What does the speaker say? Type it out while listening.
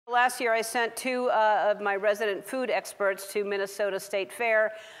Last year, I sent two of my resident food experts to Minnesota State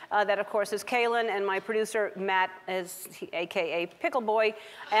Fair. That, of course, is Kalen, and my producer, Matt, is a.k.a. Pickle Boy.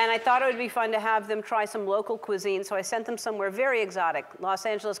 And I thought it would be fun to have them try some local cuisine, so I sent them somewhere very exotic, Los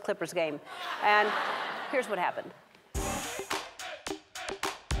Angeles Clippers game. And here's what happened.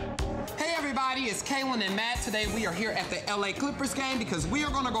 Hey everybody, it's Kalen and Matt. Today we are here at the LA Clippers game because we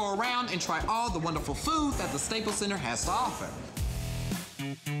are going to go around and try all the wonderful food that the Staples Center has to offer.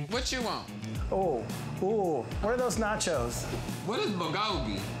 What you want? Oh, what are those nachos? What is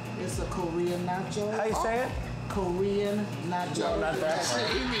bulgogi? It's a Korean nacho. How you say it? Korean nacho. No, not that. Shit,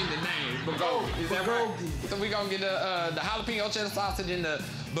 you mean the name, bulgogi. Is that right? So we gonna get the jalapeno cheddar sausage and the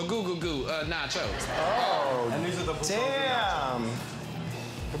bulgogi nachos. Oh, and these are the damn.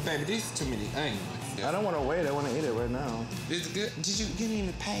 But baby, these are too many onions. I don't want to wait. I want to eat it right now. Is it good? You didn't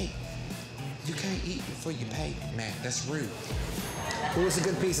even pay. You can't eat before you pay, Matt. That's rude. Here's a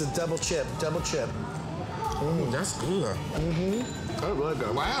good piece of double chip. That's good. I like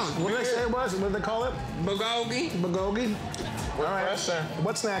that. Wow. What did they say it was? What did they call it? Bulgogi. Bulgogi. All right. Sir.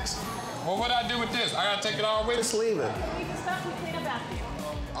 What's next? Well, what do I do with this? I gotta take it all with me? Just leave it. You can stop and clean up after you.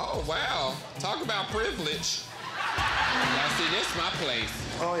 Oh, wow. Talk about privilege. Now, see, this is my place.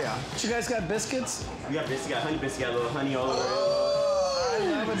 Oh, yeah. You guys got biscuits? We got biscuits, got honey biscuits, got a little honey all over it. Oh, I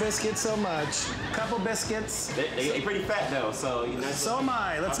love a biscuit so much. Couple biscuits. They're pretty fat though, so you know. So am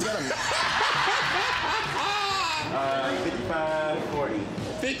I. Let's get them. 55-40.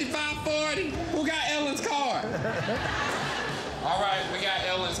 55-40. Who got Ellen's card? All right, we got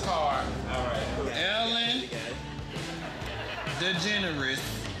Ellen's card. All right. Ellen DeGeneres.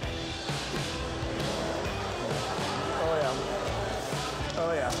 Oh, yeah.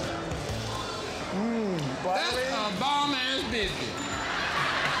 Oh, yeah. That's a bomb-ass biscuit.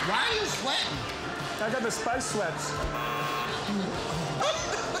 Why are you sweating? I got the spice sweats.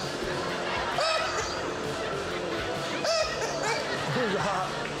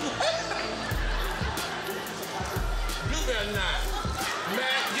 You better not.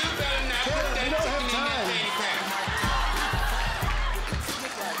 Matt, you better not put that chicken in that fanny pack.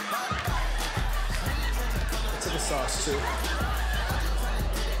 To the sauce, too.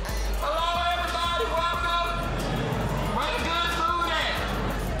 Hello, everybody. Welcome. Where the good food at?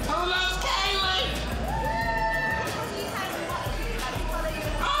 Who loves Kalen?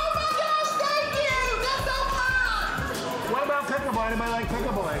 Oh my gosh, thank you. That's so fun. What about Pickle Boy? Anybody like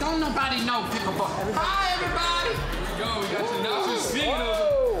Pickle Boy? Don't nobody know Pickle Boy. Hi, everybody. Yo, we got your nachos. Speaking of,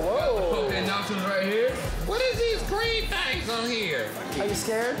 Whoa. okay, nachos right here. What is these green things on here? Are you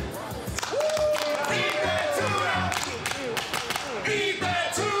scared? Eat that tuna! Eat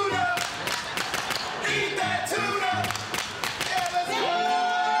that tuna! Eat that tuna! Yeah, let's go!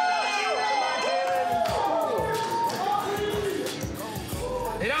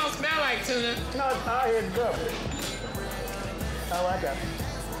 It don't smell like tuna. No, I hear it good. I like that.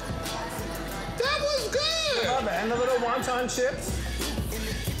 That was good. Love it. And the little wonton chips.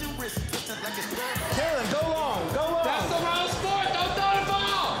 Kalen, go long. Go long. That's the wrong sport. Don't throw the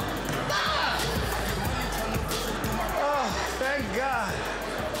ball. Stop. Oh, thank God.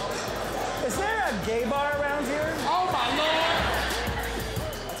 Is there a gay bar around here? Oh, my Lord.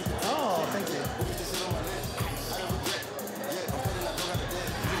 Oh, thank you.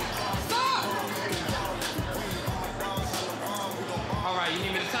 Stop. All right, you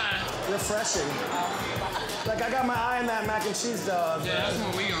need me to sign? Refreshing. Like, I got my eye on that mac and cheese dog. Yeah, that's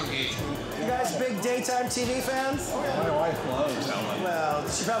what we gonna get. You guys big daytime TV fans? My wife loves Ellen. Well,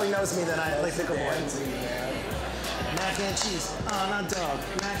 she probably knows me that I play Pickle Boy. Mac and cheese on a dog.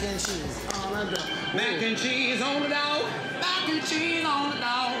 Mac and cheese on a dog. Mac and cheese on the dog. Mac and cheese on the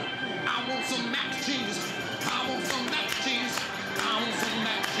dog. I want some mac and cheese. I want some mac and cheese. I want some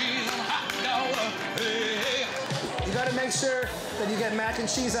mac and cheese on a hot dog. Hey. You gotta make sure that you get mac and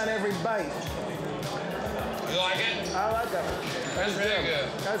cheese on every bite. You like it? I like that. That's really good.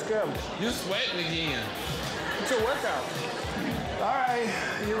 That's good. You sweating again. It's a workout. All right,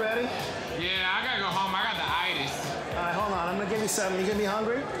 you ready? Yeah, I gotta go home. I got the itis. All right, hold on. I'm gonna give you something. You gonna be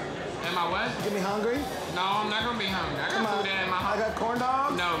hungry? Am I what? You gonna be hungry? No, I'm not gonna be hungry. I got Come on. food in my I house. got corn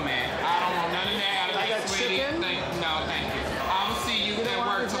dogs. No, man. I don't want none of that. I got chicken. No, thank you. I will see you, You don't at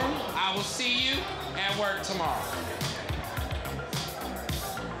want work anything? tomorrow. I will see you at work tomorrow.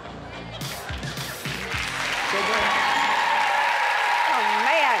 Oh,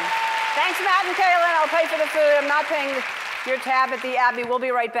 man. Thanks, Matt and Kalen. I'll pay for the food. I'm not paying your tab at the Abbey. We'll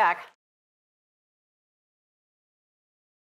be right back.